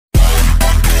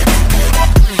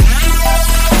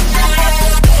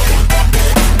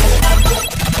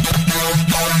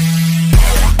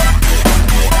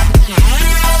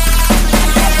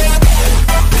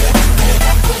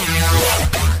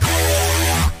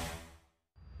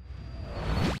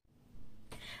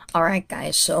Alright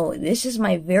guys, so this is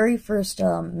my very first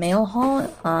mail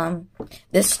haul.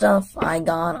 This stuff I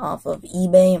got off of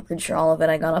eBay. I'm pretty sure all of it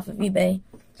I got off of eBay.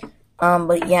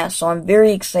 But yeah, so I'm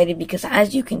very excited because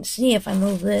as you can see, if I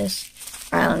move this,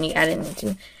 I didn't need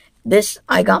to. This,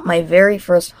 I got my very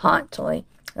first hot toy.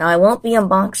 Now I won't be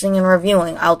unboxing and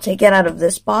reviewing. I'll take it out of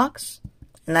this box,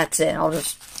 and that's it. I'll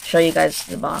just show you guys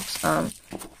the box. I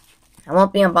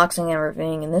won't be unboxing and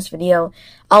reviewing in this video.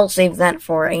 I'll save that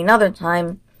for another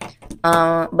time.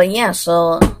 But yeah,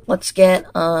 so let's get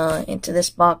into this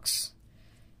box.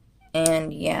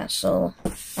 And yeah, so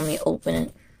let me open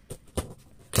it.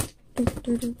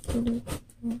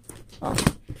 Oh,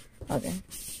 okay.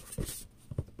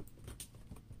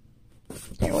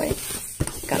 Here, wait.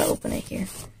 Gotta open it here.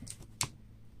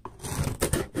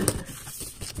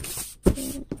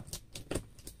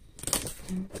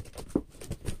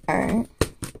 Alright.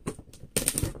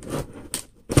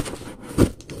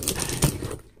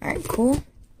 Alright, cool.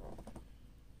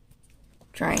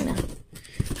 Trying to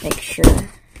make sure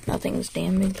nothing's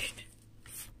damaged.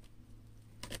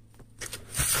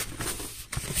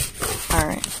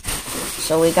 Alright.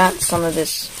 So we got some of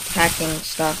this packing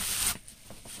stuff.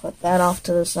 Put that off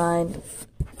to the side.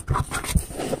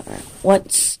 Alright,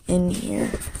 what's in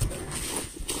here?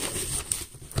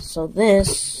 So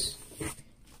this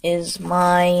is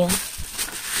my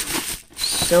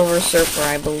Silver Surfer,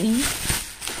 I believe.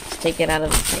 Let's take it out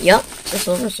of... Yup, it's a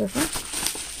Silver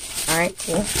Surfer. Alright,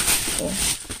 cool. Cool.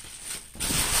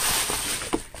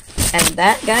 And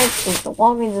that, guys, is the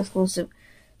Walgreens exclusive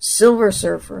Silver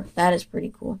Surfer. That is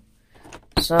pretty cool.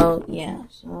 So, yeah,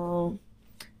 so...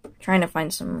 trying to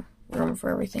find some room for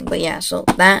everything. But yeah, so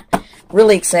that,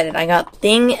 really excited. I got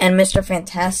Thing and Mr.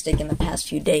 Fantastic in the past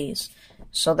few days.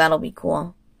 So that'll be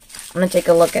cool. I'm gonna take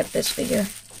a look at this figure.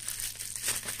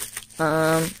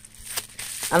 I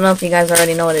don't know if you guys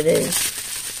already know what it is.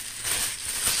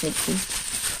 Sneak peek.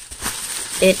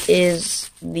 It is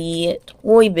the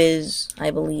Toy Biz,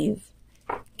 I believe,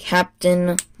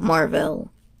 Captain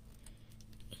Marvel.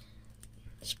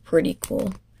 It's pretty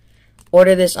cool.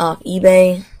 Order this off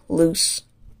eBay. Loose.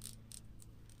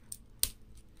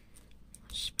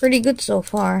 It's pretty good so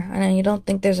far. I know you don't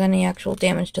think there's any actual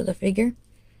damage to the figure.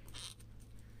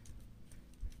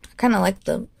 I kind of like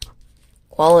the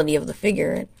quality of the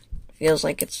figure. It feels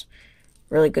like it's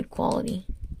really good quality.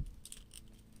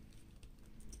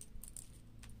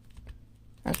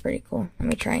 That's pretty cool. Let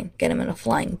me try and get him in a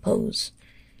flying pose.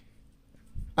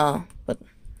 Oh, but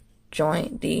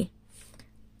joint the...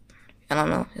 I don't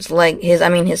know, his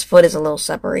foot is a little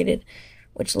separated,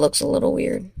 which looks a little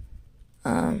weird.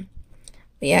 But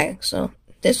yeah, so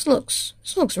this looks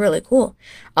really cool.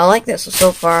 I like this.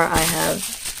 So far I have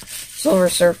Silver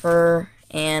Surfer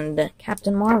and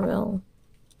Captain Marvel.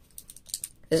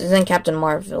 This isn't Captain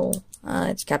Marvel,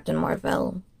 it's Captain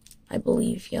Marvel, I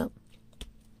believe, yep.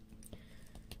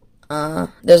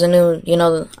 There's a new,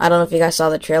 I don't know if you guys saw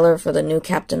the trailer for the new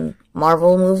Captain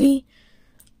Marvel movie.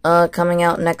 Coming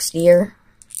out next year,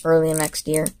 early next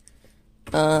year.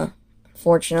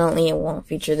 Fortunately, it won't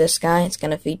feature this guy. It's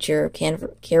gonna feature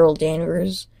Carol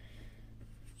Danvers,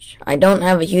 which I don't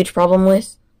have a huge problem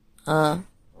with.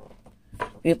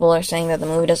 People are saying that the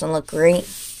movie doesn't look great.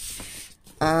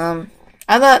 I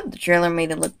thought the trailer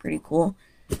made it look pretty cool.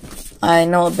 I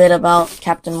know a bit about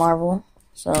Captain Marvel,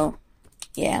 so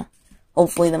yeah.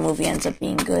 Hopefully the movie ends up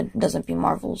being good. It doesn't be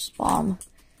Marvel's bomb.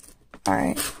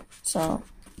 Alright, so...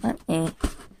 let me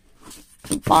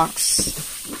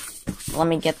let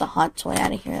me get the hot toy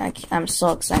out of here. I'm so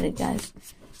excited, guys.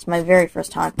 It's my very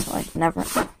first hot toy. Never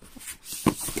had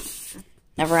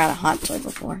a hot toy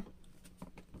before.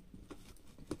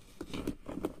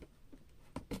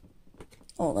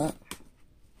 Hold up.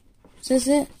 Is this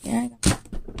it? Yeah.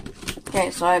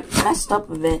 Okay, so I messed up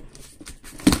a bit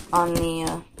on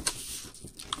the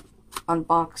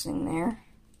unboxing there.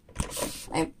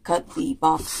 I cut the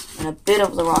box in a bit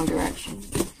of the wrong direction.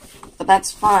 But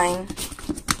that's fine,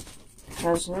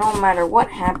 because no matter what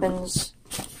happens,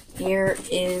 here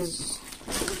is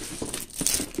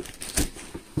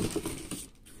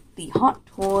the hot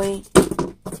toy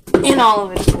in all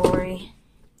of its glory.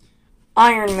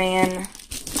 Iron Man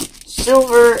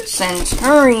Silver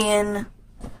Centurion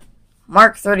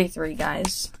Mark 33,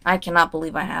 guys. I cannot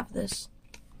believe I have this.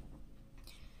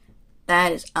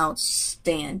 That is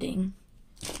outstanding.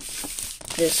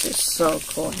 This is so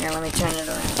cool. Here, let me turn it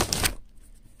around.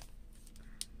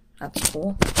 That's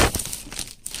cool.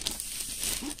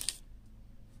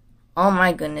 Oh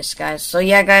my goodness, guys. So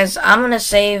yeah, guys, I'm gonna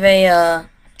save a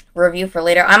review for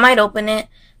later. I might open it,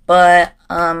 but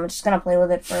I'm just gonna play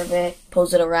with it for a bit,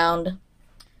 pose it around.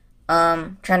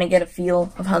 trying to get a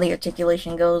feel of how the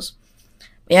articulation goes.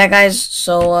 But yeah, guys,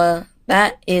 so,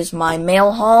 that is my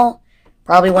mail haul.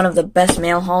 Probably one of the best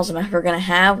mail hauls I'm ever gonna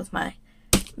have with my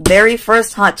very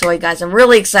first hot toy, guys. I'm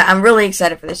really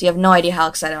excited for this. You have no idea how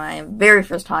excited I am. Very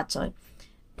first hot toy.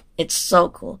 It's so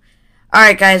cool.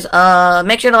 Alright, guys,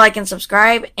 make sure to like and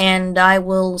subscribe, and I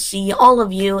will see all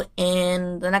of you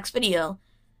in the next video.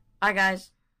 Bye,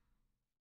 guys.